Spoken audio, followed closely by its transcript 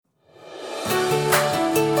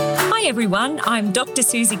everyone, I'm Dr.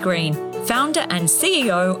 Susie Green, founder and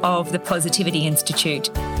CEO of the Positivity Institute,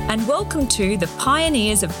 and welcome to the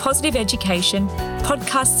Pioneers of Positive Education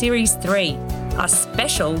Podcast Series 3, a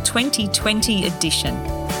special 2020 edition.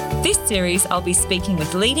 This series I'll be speaking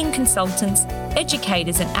with leading consultants,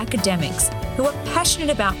 educators and academics who are passionate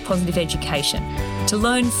about positive education to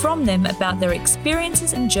learn from them about their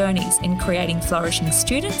experiences and journeys in creating flourishing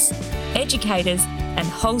students, educators and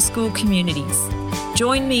whole school communities.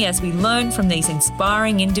 Join me as we learn from these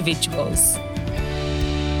inspiring individuals.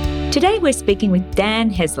 Today we're speaking with Dan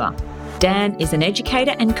Hesler. Dan is an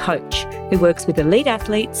educator and coach who works with elite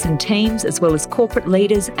athletes and teams as well as corporate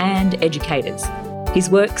leaders and educators. His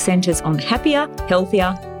work centres on happier,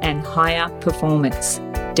 healthier and higher performance.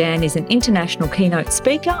 Dan is an international keynote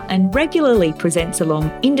speaker and regularly presents along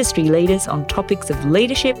industry leaders on topics of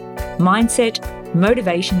leadership, mindset,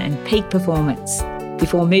 motivation and peak performance.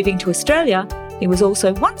 Before moving to Australia, he was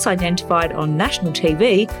also once identified on national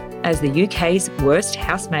TV as the UK's worst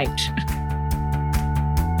housemate.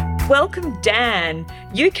 Welcome, Dan,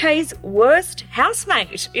 UK's worst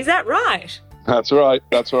housemate. Is that right? That's right.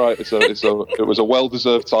 It was a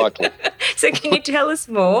well-deserved title. So can you tell us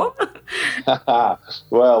more?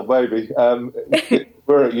 Well, maybe.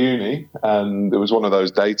 We're at uni, and it was one of those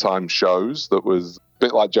daytime shows that was a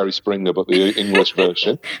bit like Jerry Springer, but the English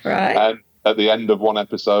version. Right. And at the end of one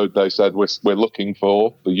episode, they said, we're looking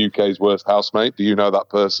for the UK's worst housemate. Do you know that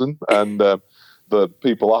person? And the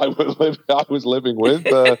people I was living with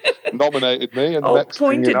nominated me. And next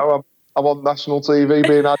thing you know, I'm on national TV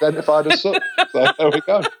being identified as such. So there we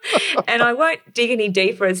go. And I won't dig any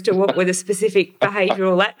deeper as to what were the specific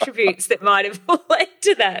behavioural attributes that might have led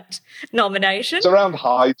to that nomination. It's around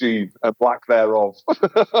hygiene and lack thereof.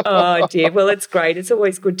 Oh, dear. Well, it's great. It's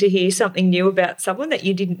always good to hear something new about someone that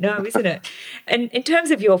you didn't know, isn't it? And in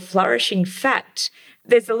terms of your flourishing fact,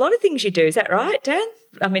 there's a lot of things you do. Is that right, Dan?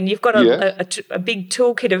 I mean, you've got a big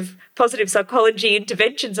toolkit of positive psychology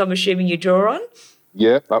interventions, I'm assuming you draw on.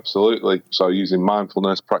 Yeah, absolutely. So using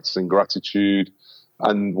mindfulness, practicing gratitude.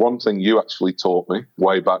 And one thing you actually taught me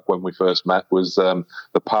way back when we first met was the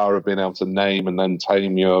power of being able to name and then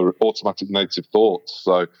tame your automatic negative thoughts.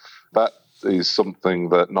 So that is something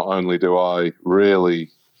that not only do I really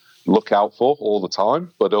look out for all the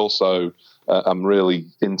time, but also I'm really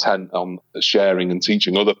intent on sharing and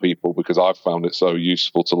teaching other people because I've found it so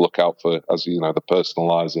useful to look out for, as you know, the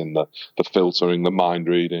personalising, the filtering, the mind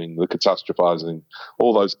reading, the catastrophising,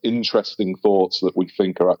 all those interesting thoughts that we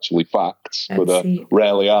think are actually facts, but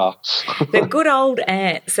rarely are. The good old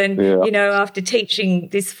ants. And, you know, after teaching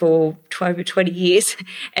this for over 20 years,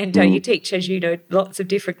 and you teach, as you know, lots of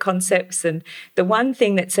different concepts, and the one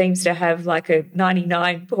thing that seems to have like a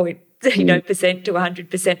 99% to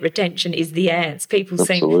 100% retention is the ants. People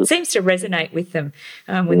seems to resonate with them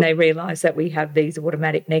when they realise that we have these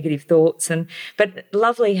automatic negative thoughts. But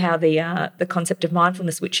lovely how the concept of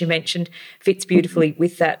mindfulness, which you mentioned, fits beautifully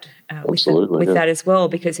with that. That as well,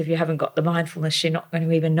 because if you haven't got the mindfulness, you're not going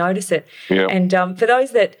to even notice it. Yeah. And for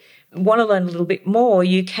those that want to learn a little bit more,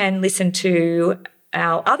 you can listen to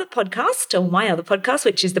our other podcast, or my other podcast,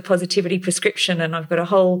 which is the Positivity Prescription, and I've got a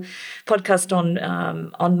whole podcast on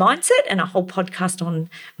mindset and a whole podcast on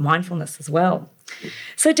mindfulness as well.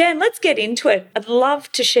 So, Dan, let's get into it. I'd love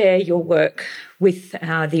to share your work with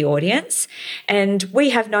the audience, and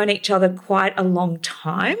we have known each other quite a long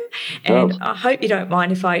time, and I hope you don't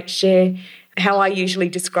mind if I share how I usually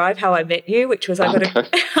describe how I met you, which was I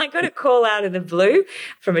got a call out of the blue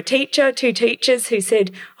from two teachers who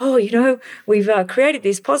said, oh, you know, we've created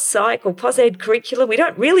this PosPsych or PosEd curriculum. We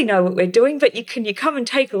don't really know what we're doing, but can you come and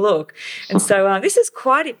take a look? And so this is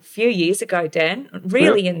quite a few years ago, Dan,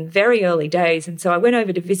 really in very early days. And so I went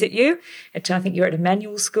over to visit you. I think you were at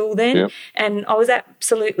Emmanuel School then. And I was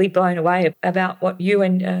absolutely blown away about what you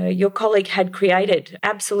and your colleague had created.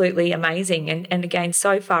 Absolutely amazing. And again,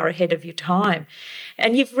 so far ahead of your time.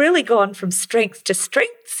 And you've really gone from strength to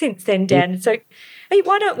strength since then, Dan. So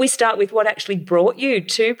why don't we start with what actually brought you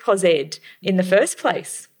to PosEd in the first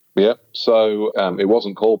place? Yeah, so it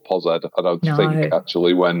wasn't called PosEd, I don't think,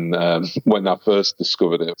 actually, when I first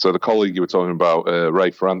discovered it. So the colleague you were talking about, Ray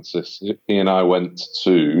Francis, he and I went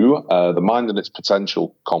to the Mind and Its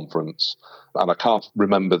Potential conference, and I can't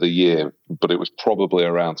remember the year, but it was probably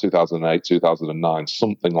around 2008, 2009,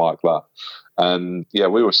 something like that. And,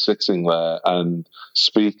 we were sitting there, and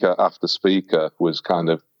speaker after speaker was kind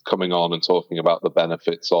of coming on and talking about the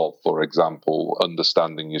benefits of, for example,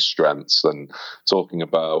 understanding your strengths, and talking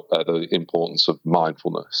about the importance of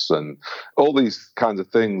mindfulness and all these kinds of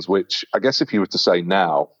things, which I guess if you were to say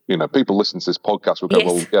now, people listening to this podcast would go,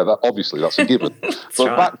 well, yeah, obviously that's a given. But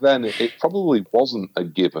right. Back then, it probably wasn't a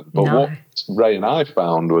given. But what Ray and I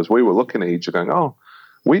found was we were looking at each other going, oh,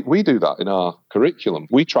 we do that in our curriculum.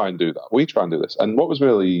 We try and do that. We try and do this. And what was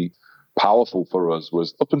really powerful for us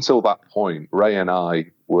was, up until that point, Ray and I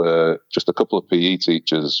were just a couple of PE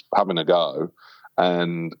teachers having a go,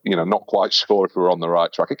 and not quite sure if we were on the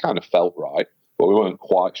right track. It kind of felt right, but we weren't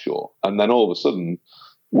quite sure. And then all of a sudden,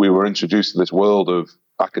 we were introduced to this world of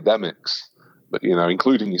academics, but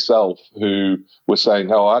including yourself, who were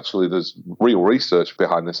saying, "Oh, actually, there's real research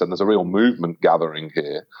behind this, and there's a real movement gathering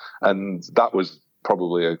here." And that was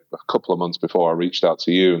probably a couple of months before I reached out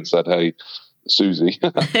to you and said, "Hey, Susie,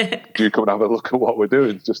 do you come and have a look at what we're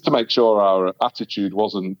doing?" Just to make sure our attitude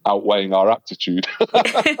wasn't outweighing our aptitude.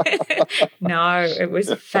 No, it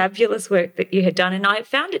was fabulous work that you had done. And I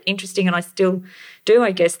found it interesting, and I still do,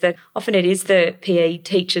 I guess, that often it is the PE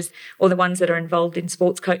teachers or the ones that are involved in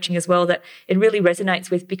sports coaching as well that it really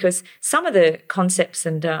resonates with, because some of the concepts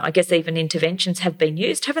and I guess even interventions have been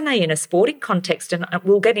used, haven't they, in a sporting context? And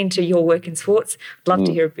we'll get into your work in sports. I'd love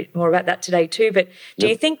to hear a bit more about that today too. But do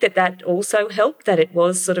you think that also helped, that it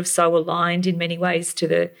was sort of so aligned in many ways to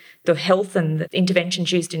the health and the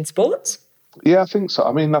interventions used in sports? Yeah, I think so.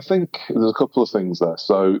 I mean, I think there's a couple of things there.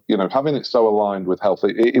 So, having it so aligned with health,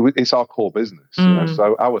 it's our core business.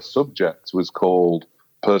 So our subject was called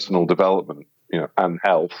personal development, and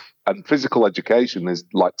health, and physical education is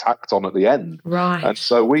like tacked on at the end. Right. And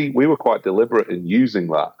so we were quite deliberate in using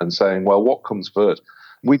that and saying, well, what comes first?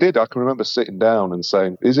 I can remember sitting down and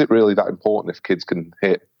saying, is it really that important if kids can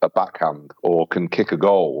hit a backhand or can kick a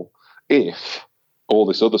goal if all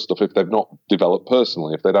this other stuff, if they've not developed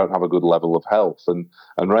personally, if they don't have a good level of health? And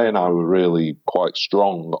Ray and I were really quite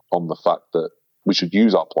strong on the fact that we should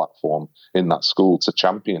use our platform in that school to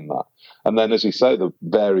champion that. And then, as you say, the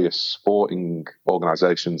various sporting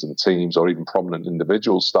organisations and teams, or even prominent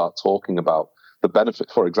individuals, start talking about the benefit.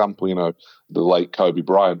 For example, the late Kobe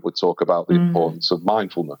Bryant would talk about the importance of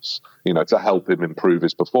mindfulness, to help him improve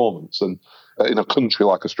his performance. And in a country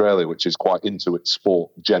like Australia, which is quite into its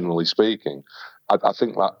sport, generally speaking, I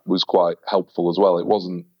think that was quite helpful as well. It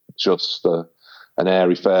wasn't just an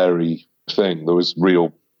airy-fairy thing. There was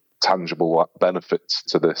real tangible benefits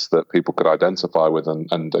to this that people could identify with.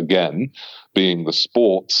 And again, being the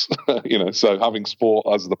sports, so having sport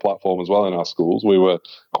as the platform as well in our schools, we were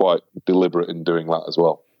quite deliberate in doing that as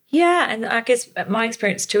well. Yeah, and I guess my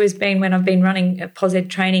experience too has been, when I've been running POSED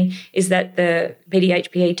training, is that the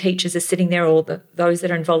PDHPE teachers are sitting there, or those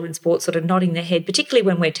that are involved in sports, sort of nodding their head, particularly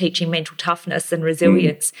when we're teaching mental toughness and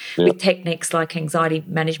resilience with techniques like anxiety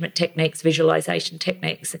management techniques, visualization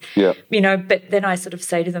techniques. Yeah. But then I sort of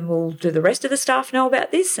say to them, well, do the rest of the staff know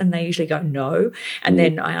about this? And they usually go, no. And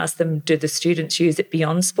then I ask them, do the students use it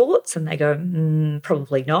beyond sports? And they go,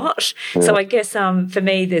 probably not. Yeah. So I guess for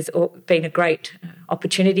me, there's been a great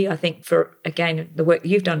opportunity, I think, for, again, the work that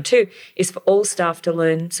you've done too, is for all staff to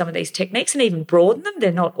learn some of these techniques and even broaden them.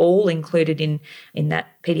 They're not all included in that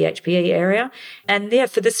PDHPE area. And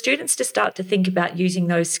for the students to start to think about using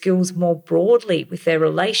those skills more broadly with their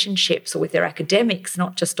relationships or with their academics,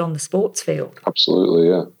 not just on the sports field. Absolutely,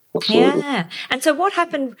 yeah. Absolutely. Yeah. And so what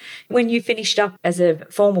happened when you finished up as a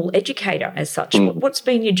formal educator as such? What's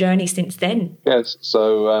been your journey since then? Yes.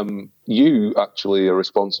 So you actually are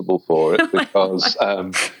responsible for it, because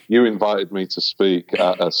you invited me to speak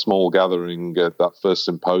at a small gathering at that first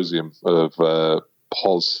symposium of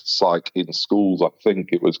POS Psych in Schools, I think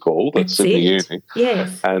it was called, at Sydney Uni.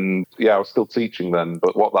 Yes. And I was still teaching then,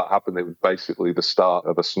 but what that happened, it was basically the start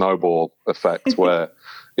of a snowball effect where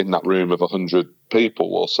in that room of 100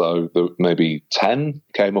 people or so, maybe 10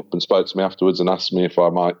 came up and spoke to me afterwards and asked me if I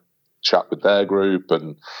might chat with their group,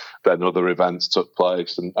 and then other events took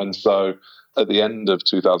place. And so at the end of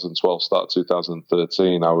 2012, start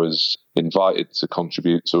 2013, I was invited to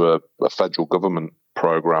contribute to a federal government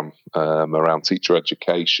program around teacher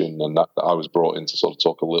education, and that I was brought in to sort of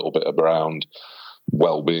talk a little bit around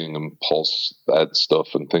well-being and POS ed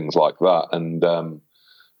stuff and things like that. And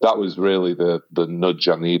that was really the nudge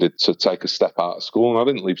I needed to take a step out of school. And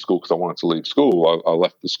I didn't leave school because I wanted to leave school. I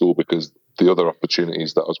left the school because the other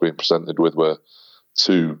opportunities that I was being presented with were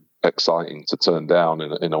too exciting to turn down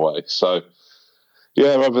in a way. So,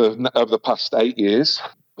 over the past 8 years,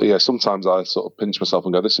 sometimes I sort of pinch myself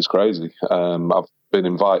and go, this is crazy. I've been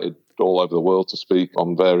invited all over the world to speak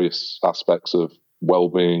on various aspects of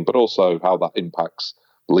well-being, but also how that impacts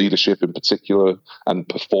leadership in particular and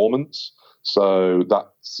performance. So that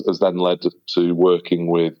has then led to working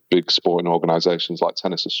with big sporting organisations like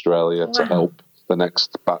Tennis Australia to help the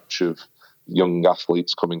next batch of young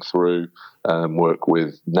athletes coming through, work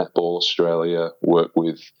with Netball Australia, work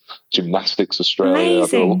with Gymnastics Australia.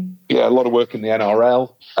 Amazing. A lot of work in the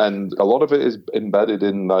NRL, and a lot of it is embedded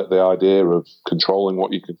in the idea of controlling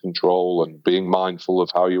what you can control and being mindful of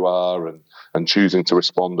how you are and choosing to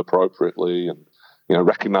respond appropriately, and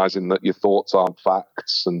recognising that your thoughts aren't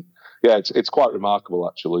facts. And it's quite remarkable,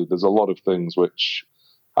 actually. There's a lot of things which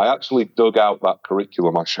I actually dug out that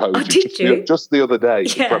curriculum I showed you just the other day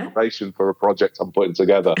in preparation for a project I'm putting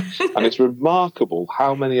together. And it's remarkable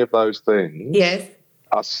how many of those things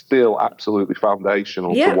are still absolutely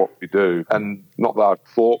foundational to what we do. And not that I've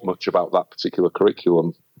thought much about that particular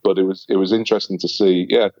curriculum, but it was interesting to see.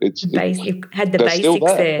 Yeah, you had the they're basics still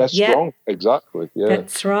there. They're Yeah. strong, exactly. Yeah,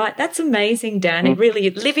 that's right. That's amazing, Dan. Really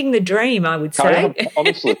living the dream, I would say.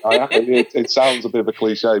 Honestly, it sounds a bit of a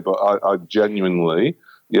cliche, but I genuinely,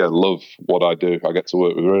 love what I do. I get to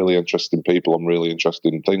work with really interesting people. I'm really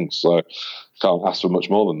interested in things, so can't ask for much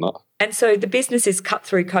more than that. And so the business is Cut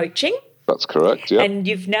Through Coaching. That's correct, yeah. And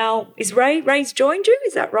you've now, Ray's joined you,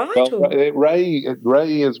 is that right? Well,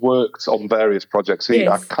 Ray has worked on various projects.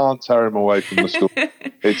 I can't tear him away from the school.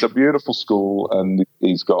 It's a beautiful school and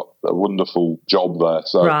he's got a wonderful job there.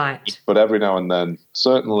 So, but every now and then,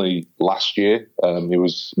 certainly last year, he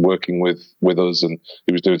was working with us and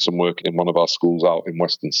he was doing some work in one of our schools out in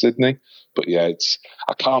Western Sydney. But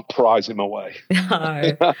I can't prize him away.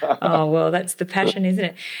 No. Oh, well, that's the passion, isn't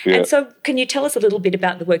it? Yeah. And so can you tell us a little bit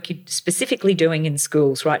about the work you're specifically doing in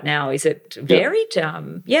schools right now? Is it varied?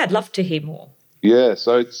 I'd love to hear more. Yeah,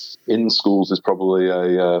 so it's in schools is probably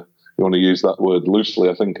you want to use that word loosely,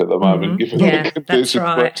 I think, at the moment. Given the conditions.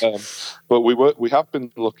 That's right. But we have been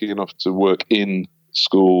lucky enough to work in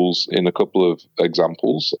schools in a couple of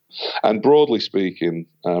examples, and broadly speaking,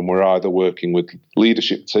 we're either working with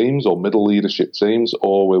leadership teams or middle leadership teams,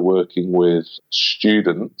 or we're working with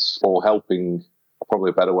students, or helping.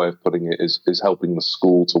 Probably a better way of putting it is helping the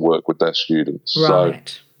school to work with their students. Right.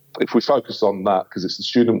 So if we focus on that, because it's the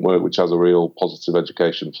student work which has a real positive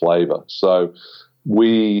education flavour, so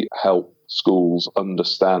we help schools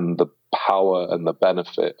understand the power and the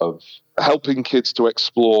benefit of helping kids to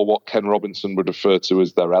explore what Ken Robinson would refer to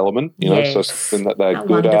as their element, so something that they're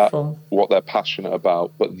good at, what they're passionate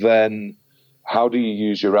about. But then how do you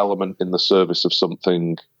use your element in the service of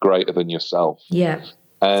something greater than yourself? Yeah.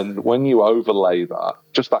 And when you overlay that,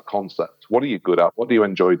 just that concept, what are you good at? What do you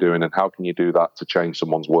enjoy doing? And how can you do that to change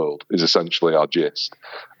someone's world is essentially our gist.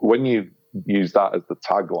 When you use that as the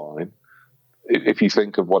tagline, if you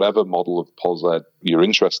think of whatever model of POS you're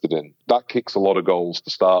interested in, that kicks a lot of goals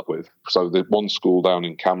to start with. So the one school down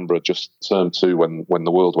in Canberra, just term 2, when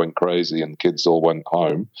the world went crazy and kids all went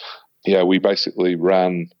home, we basically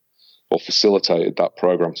ran or facilitated that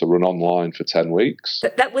program to run online for 10 weeks.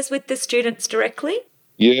 That was with the students directly?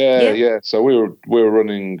 Yeah. So we were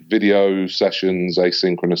running video sessions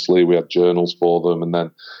asynchronously. We had journals for them, and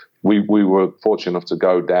then we were fortunate enough to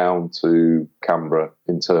go down to Canberra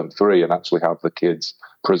in term 3 and actually have the kids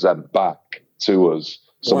present back to us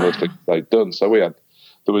some of the things they'd done. So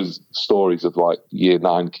there was stories of like year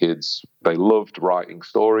 9 kids. They loved writing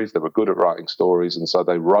stories. They were good at writing stories. And so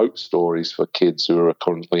they wrote stories for kids who are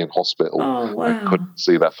currently in hospital and couldn't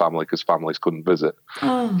see their family because families couldn't visit,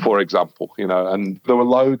 for example, and there were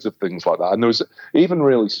loads of things like that. And there was even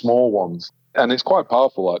really small ones. And it's quite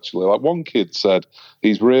powerful, actually. Like one kid said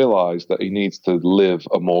he's realised that he needs to live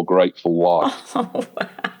a more grateful life. Oh, wow.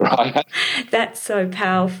 Right? That's so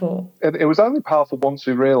powerful. And it was only powerful once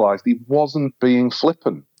he realised he wasn't being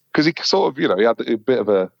flippant. Because he sort of, he had a bit of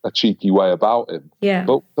a cheeky way about him. Yeah.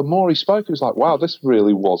 But the more he spoke, it was like, wow, this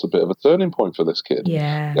really was a bit of a turning point for this kid.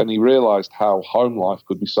 Yeah. And he realised how home life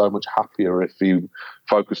could be so much happier if he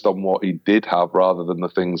focused on what he did have rather than the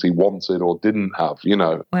things he wanted or didn't have,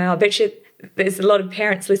 Wow, I bet you there's a lot of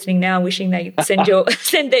parents listening now wishing they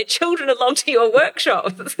send their children along to your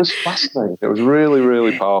workshops. It was fascinating. It was really,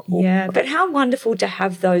 really powerful. Yeah, but how wonderful to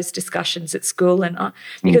have those discussions at school. And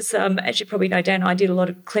because as you probably know, Dan, I did a lot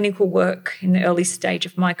of clinical work in the early stage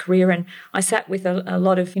of my career, and I sat with a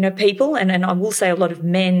lot of people, and I will say a lot of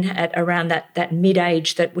men at around that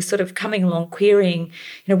mid-age that were sort of coming along querying,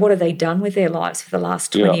 what have they done with their lives for the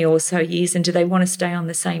last 20 or so years, and do they want to stay on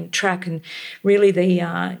the same track? And really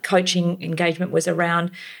the coaching engagement was around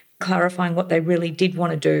clarifying what they really did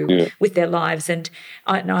want to do with their lives. And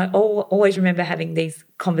I always remember having these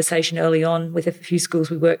conversation early on with a few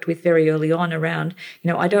schools we worked with very early on around,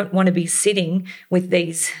 I don't want to be sitting with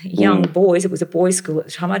these young boys. It was a boys' school at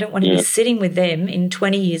the time. I don't want to be sitting with them in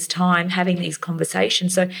 20 years' time having these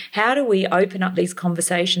conversations. So how do we open up these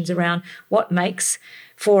conversations around what makes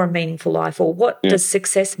for a meaningful life, or what does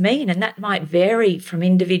success mean? And that might vary from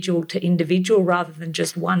individual to individual rather than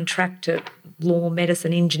just one track to law,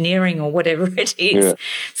 medicine, engineering, or whatever it is.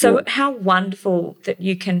 So how wonderful that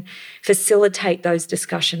you can facilitate those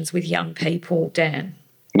discussions with young people, Dan.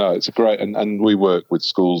 No, it's great. And we work with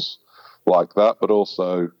schools like that, but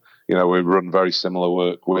also, we run very similar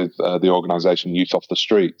work with the organisation Youth Off the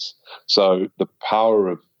Streets. So the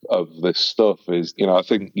power of this stuff is, I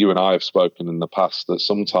think you and I have spoken in the past that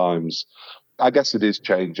sometimes, I guess it is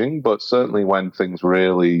changing, but certainly when things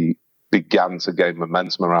really began to gain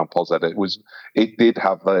momentum around POSED, it did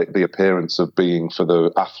have the appearance of being for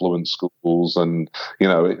the affluent schools, and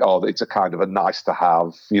it's a kind of a nice to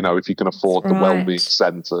have, if you can afford the wellbeing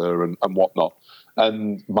centre and whatnot.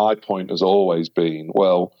 And my point has always been,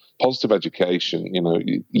 well, positive education,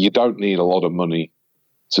 you don't need a lot of money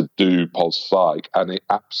to do POS Psych, and it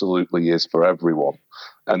absolutely is for everyone.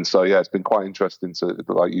 And so, it's been quite interesting to,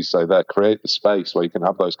 like you say there, create the space where you can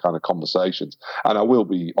have those kind of conversations. And I will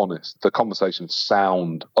be honest, the conversations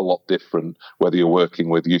sound a lot different, whether you're working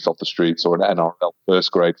with Youth Off the Streets or an NRL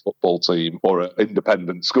first grade football team or an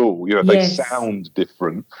independent school. They sound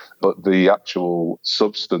different, but the actual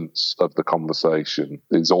substance of the conversation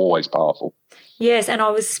is always powerful. Yes, and I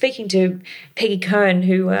was speaking to Peggy Kern,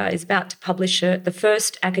 who is about to publish the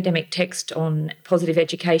first academic text on positive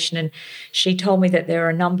education, and she told me that there are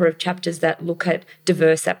a number of chapters that look at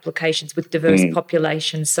diverse applications with diverse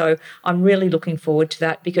populations. So I'm really looking forward to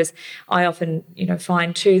that, because I often,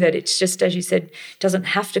 find too that it's just, as you said, doesn't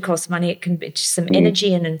have to cost money. It can be just some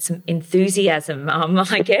energy and some enthusiasm,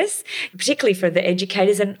 I guess, particularly for the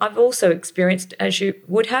educators. And I've also experienced, as you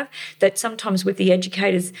would have, that sometimes with the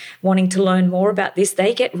educators wanting to learn more about this,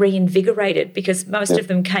 they get reinvigorated, because most of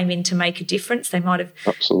them came in to make a difference. They might have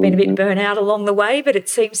been a bit burnt out along the way, but it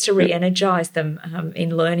seems to re-energise them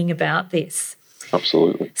in learning about this.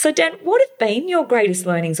 Absolutely. So, Dan, what have been your greatest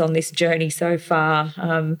learnings on this journey so far,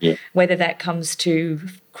 whether that comes to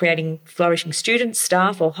creating flourishing students,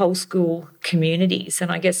 staff, or whole school communities?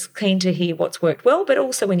 And I guess keen to hear what's worked well, but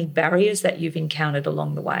also any barriers that you've encountered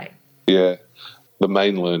along the way. Yeah. The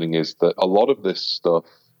main learning is that a lot of this stuff,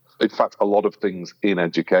 in fact, a lot of things in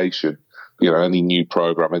education, any new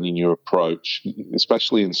program, any new approach,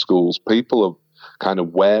 especially in schools, people are kind of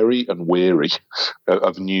wary and weary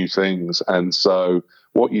of new things. And so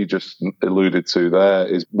what you just alluded to there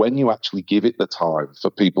is when you actually give it the time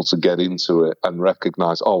for people to get into it and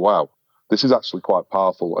recognize, oh, wow, this is actually quite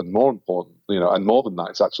powerful. And more important, and more than that,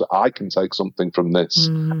 it's actually, I can take something from this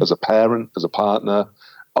as a parent, as a partner.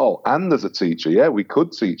 Oh, and as a teacher, we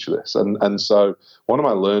could teach this. And so one of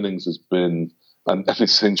my learnings has been, and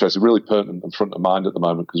it's interesting, really pertinent and front of mind at the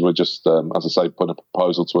moment, because we're just, as I say, putting a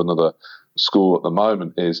proposal to another school at the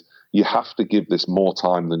moment, is you have to give this more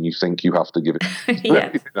time than you think you have to give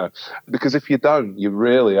it. Because if you don't, you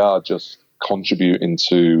really are just contributing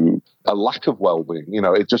to a lack of well-being.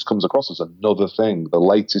 It just comes across as another thing, the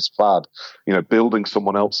latest fad, building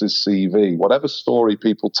someone else's CV, whatever story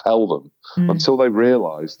people tell them, until they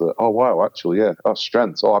realise that, oh, wow, actually, our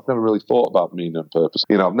strengths. Oh, I've never really thought about meaning and purpose.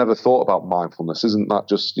 I've never thought about mindfulness. Isn't that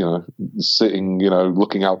just, sitting,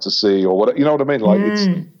 looking out to sea or whatever? You know what I mean?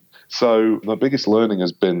 Like, So the biggest learning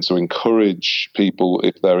has been to encourage people,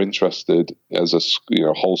 if they're interested, as a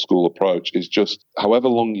whole school approach, is just however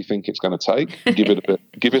long you think it's going to take, give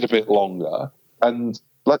it a bit longer, and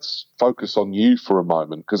let's focus on you for a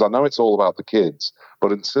moment, because I know it's all about the kids,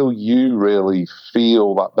 but until you really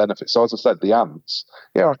feel that benefit. So as I said, the ants,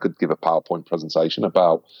 I could give a PowerPoint presentation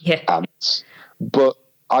about ants, but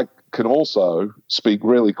I can also speak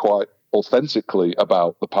really quite authentically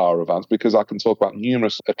about the power of ants, because I can talk about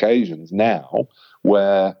numerous occasions now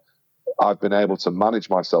where I've been able to manage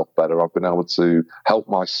myself better. I've been able to help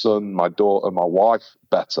my son, my daughter, my wife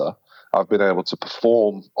better. I've been able to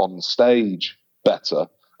perform on stage better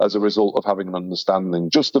as a result of having an understanding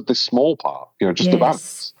just of this small part, of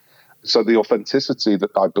ants. So the authenticity that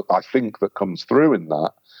I think that comes through in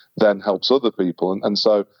that then helps other people. And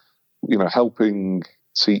so, helping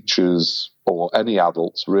teachers or any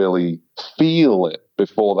adults really feel it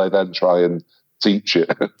before they then try and teach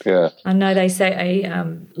it. I know they say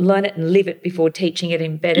learn it and live it before teaching it,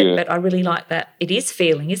 embed it, but I really like that. It is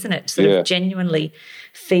feeling, isn't it? Sort of genuinely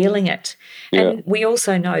feeling it. And we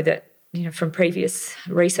also know that from previous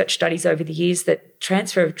research studies over the years that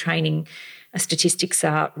transfer of training statistics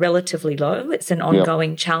are relatively low. It's an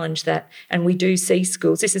ongoing challenge and we do see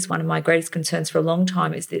schools. This is one of my greatest concerns for a long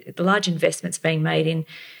time, is the large investments being made in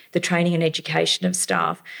the training and education of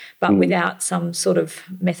staff, but without some sort of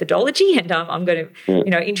methodology. And I'm going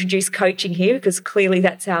to, introduce coaching here, because clearly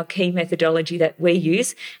that's our key methodology that we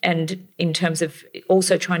use. And in terms of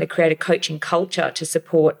also trying to create a coaching culture to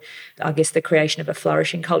support, I guess, the creation of a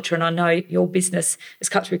flourishing culture. And I know your business, as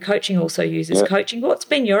Cut Through Coaching, also uses coaching. What's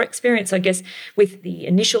been your experience, I guess, with the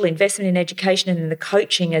initial investment in education and then the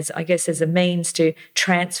coaching as a means to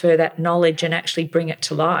transfer that knowledge and actually bring it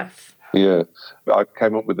to life? Yeah, I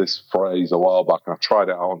came up with this phrase a while back, and I tried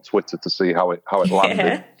it out on Twitter to see how it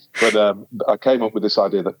landed. But I came up with this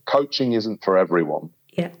idea that coaching isn't for everyone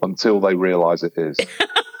until they realise it is.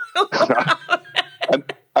 and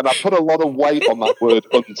I put a lot of weight on that word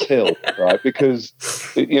 "until," right? Because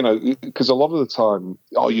a lot of the time,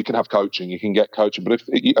 you can have coaching, you can get coaching, but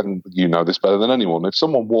and you know this better than anyone, if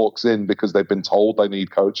someone walks in because they've been told they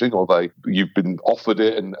need coaching, or you've been offered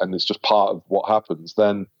it, and it's just part of what happens,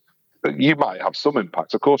 then you might have some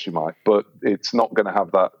impact, of course you might, but it's not going to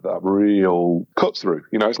have that real cut through.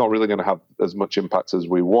 It's not really going to have as much impact as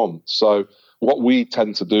we want. So what we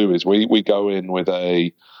tend to do is we go in with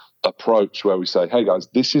a approach where we say, hey guys,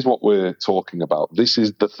 this is what we're talking about. This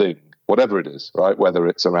is the thing, whatever it is, right? Whether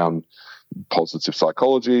it's around positive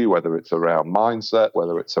psychology, whether it's around mindset,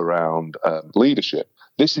 whether it's around leadership,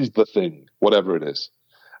 this is the thing, whatever it is.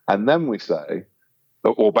 And then we say,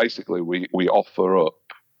 or basically we offer up,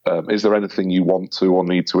 is there anything you want to or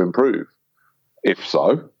need to improve? If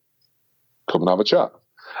so, come and have a chat.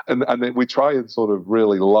 And then we try and sort of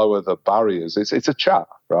really lower the barriers. It's a chat,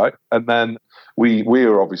 right? And then we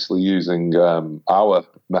are obviously using our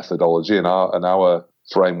methodology and our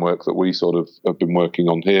framework that we sort of have been working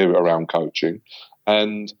on here around coaching.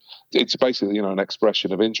 And it's basically, an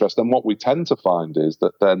expression of interest. And what we tend to find is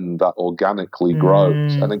that then that organically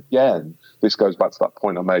grows. And again, this goes back to that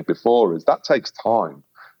point I made before, is that takes time.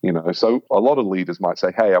 So a lot of leaders might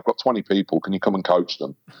say, hey, I've got 20 people. Can you come and coach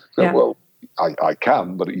them? So, well, I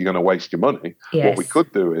can, but you're going to waste your money. Yes. What we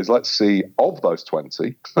could do is let's see of those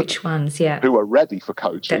 20. Which ones, who are ready for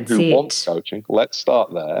coaching, want coaching. Let's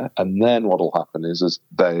start there. And then what will happen is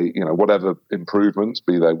they, whatever improvements,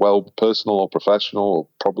 be they personal or professional, or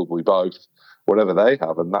probably both, whatever they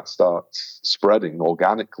have, and that starts spreading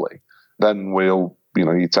organically, then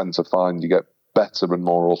you tend to find you get better and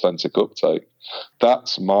more authentic uptake.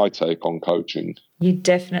 That's my take on coaching. You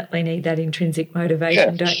definitely need that intrinsic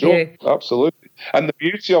motivation, don't you? Absolutely. And the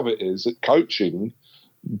beauty of it is that coaching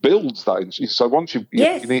builds that. So once you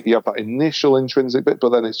have that initial intrinsic bit,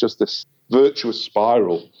 but then it's just this virtuous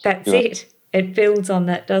spiral. That's it. It builds on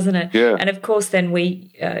that, doesn't it? Yeah. And of course, then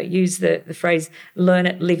we use the phrase "learn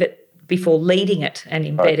it, live it" before leading it and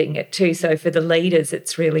embedding it too. So for the leaders,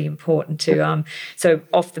 it's really important to, so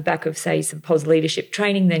off the back of, say, some POS leadership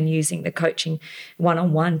training, then using the coaching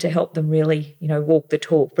one-on-one to help them really, walk the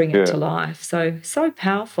talk, bring it to life. So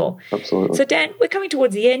powerful. Absolutely. So Dan, we're coming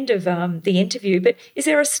towards the end of the interview, but is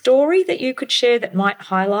there a story that you could share that might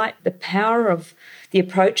highlight the power of the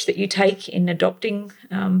approach that you take in adopting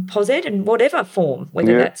POS Ed in whatever form,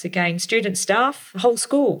 whether that's, again, student, staff, whole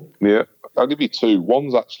school? Yeah. I'll give you two.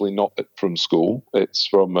 One's actually not from school. It's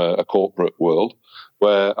from a corporate world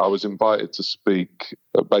where I was invited to speak,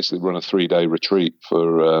 basically run a 3-day retreat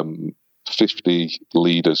for 50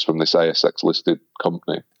 leaders from this ASX-listed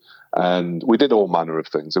company. And we did all manner of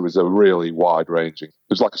things. It was a really wide-ranging, it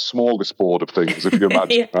was like a smorgasbord of things, if you can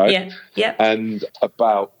imagine, right? Yeah. And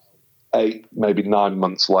about 8, maybe 9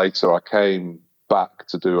 months later, I came back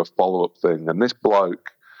to do a follow-up thing. And this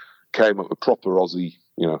bloke came up with proper Aussie,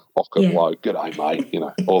 Ocker bloke, g'day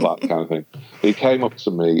mate, all that kind of thing. He came up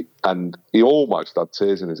to me and he almost had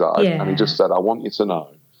tears in his eyes, and he just said, I want you to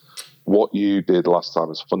know what you did last time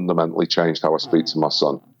has fundamentally changed how I speak to my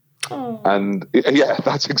son. Oh. And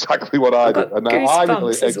that's exactly what I did. And I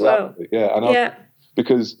did exactly.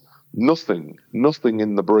 Because nothing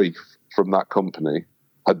in the brief from that company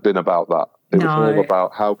had been about that. It was all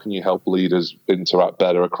about how can you help leaders interact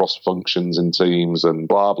better across functions and teams and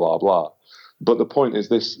blah, blah, blah. But the point is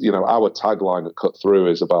this, our tagline at Cut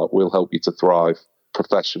Through is about we'll help you to thrive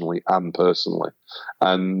professionally and personally.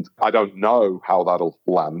 And I don't know how that'll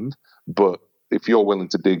land, but if you're willing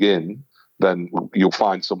to dig in, then you'll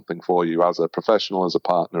find something for you as a professional, as a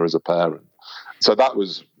partner, as a parent. So that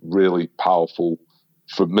was really powerful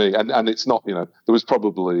for me. And it's not, there was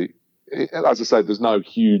probably, as I said, there's no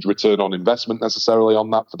huge return on investment necessarily on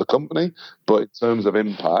that for the company, but in terms of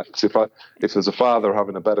impact, if there's a father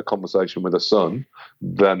having a better conversation with a son,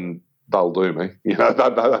 then that'll do me.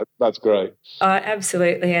 That's great.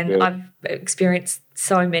 Absolutely. And I've experienced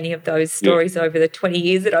so many of those stories over the 20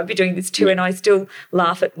 years that I've been doing this too. And I still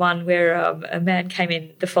laugh at one where a man came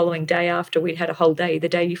in the following day after we'd had a whole day the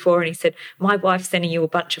day before, and he said, "My wife's sending you a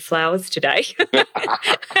bunch of flowers today."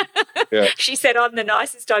 She said, "I'm the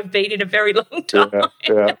nicest I've been in a very long time."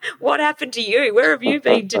 What happened to you? Where have you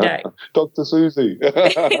been today? Dr. Susie.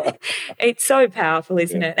 It's so powerful,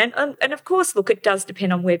 isn't it? And of course, look, it does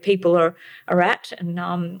depend on where people are at, and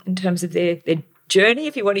in terms of their journey,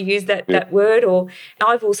 if you want to use that word. Or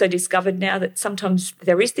I've also discovered now that sometimes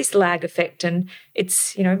there is this lag effect, and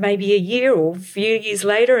it's maybe a year or a few years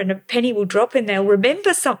later, and a penny will drop and they'll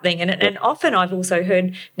remember something. And often I've also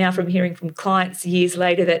heard now from hearing from clients years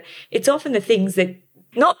later that it's often the things that,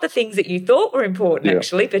 not the things that you thought were important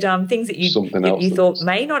actually, but things that you thought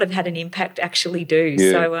may not have had an impact actually do.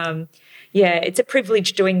 So it's a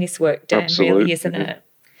privilege doing this work, Dan. Absolutely. Really, isn't it?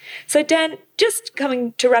 So Dan, just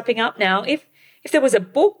coming to wrapping up now, if there was a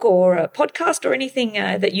book or a podcast or anything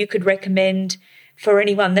that you could recommend for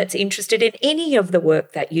anyone that's interested in any of the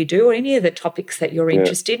work that you do or any of the topics that you're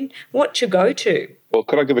interested in, what's your go-to? Well,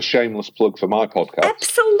 could I give a shameless plug for my podcast?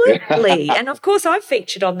 Absolutely. And, of course, I've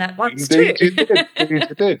featured on that once too. Indeed, you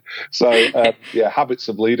did. So, Habits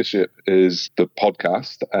of Leadership is the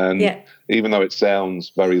podcast. And even though it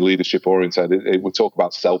sounds very leadership-oriented, it would talk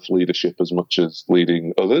about self-leadership as much as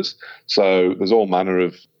leading others. So there's all manner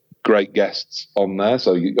of great guests on there.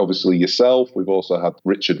 So obviously yourself. We've also had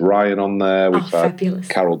Richard Ryan on there. We've had fabulous.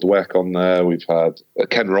 Carol Dweck on there. We've had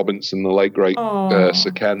Ken Robinson, the late great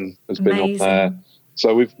Sir Ken, has been on there.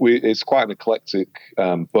 So it's quite an eclectic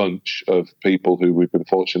bunch of people who we've been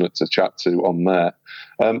fortunate to chat to on there.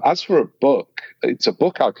 As for a book, it's a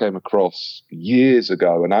book I came across years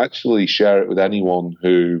ago, and I actually share it with anyone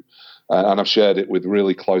who, and I've shared it with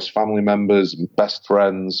really close family members, best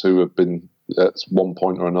friends who have been at one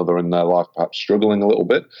point or another in their life perhaps struggling a little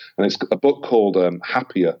bit. And it's a book called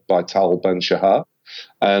Happier by Tal Ben-Shahar.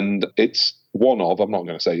 And it's one of, I'm not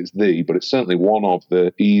going to say it's but it's certainly one of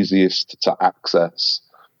the easiest to access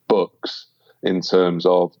books in terms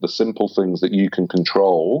of the simple things that you can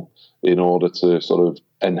control in order to sort of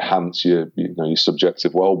enhance your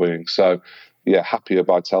subjective well-being. So, Happier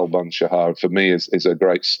by Tal Ben-Shahar for me is a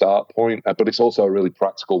great start point, but it's also a really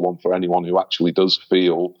practical one for anyone who actually does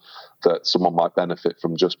feel that someone might benefit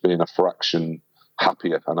from just being a fraction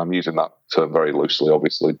happier. And I'm using that term very loosely,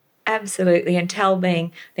 obviously. Absolutely. And Tal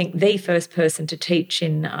being, I think, the first person to teach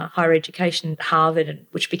in higher education at Harvard,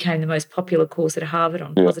 which became the most popular course at Harvard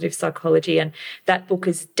on positive psychology. And that book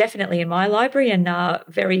is definitely in my library and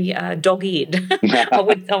very dog-eared, I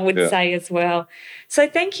would say as well. So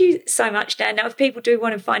thank you so much, Dan. Now, if people do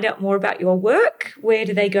want to find out more about your work, where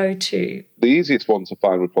do they go to? The easiest one to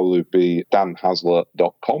find would probably be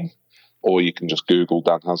danhasler.com. Or you can just Google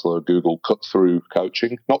Dan Hasler or Google Cut Through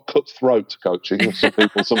Coaching. Not Cutthroat Coaching, as some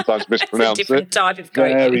people sometimes mispronounce it. It's a different type of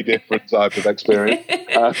coaching. Very different type of experience.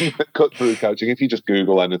 Cut Through Coaching. If you just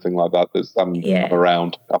Google anything like that, I'm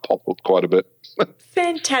around. I pop up quite a bit.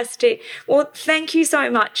 Fantastic. Well, thank you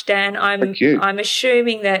so much, Dan. Thank you. I'm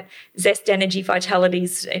assuming that Zest Energy Vitality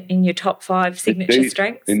is in your top 5 signature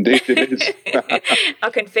strengths. Indeed it is.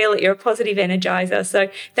 I can feel it. You're a positive energizer. So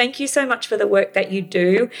thank you so much for the work that you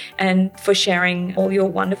do and for sharing all your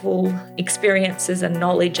wonderful experiences and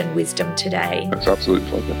knowledge and wisdom today. It's an absolute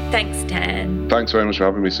pleasure. Thanks, Dan. Thanks very much for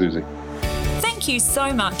having me, Susie. Thank you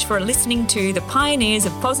so much for listening to the Pioneers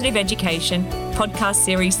of Positive Education Podcast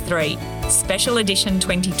Series 3, Special Edition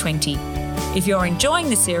 2020. If you're enjoying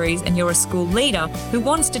the series and you're a school leader who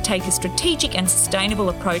wants to take a strategic and sustainable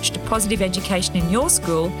approach to positive education in your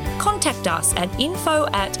school, contact us at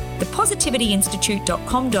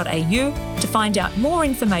info@thepositivityinstitute.com.au to find out more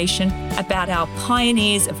information about our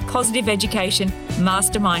Pioneers of Positive Education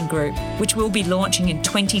Mastermind Group, which we'll be launching in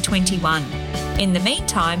 2021. In the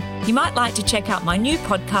meantime, you might like to check out my new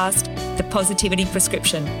podcast, The Positivity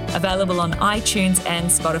Prescription, available on iTunes and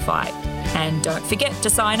Spotify. And don't forget to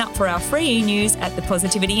sign up for our free e-news at the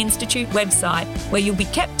Positivity Institute website, where you'll be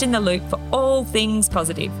kept in the loop for all things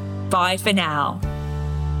positive. Bye for now.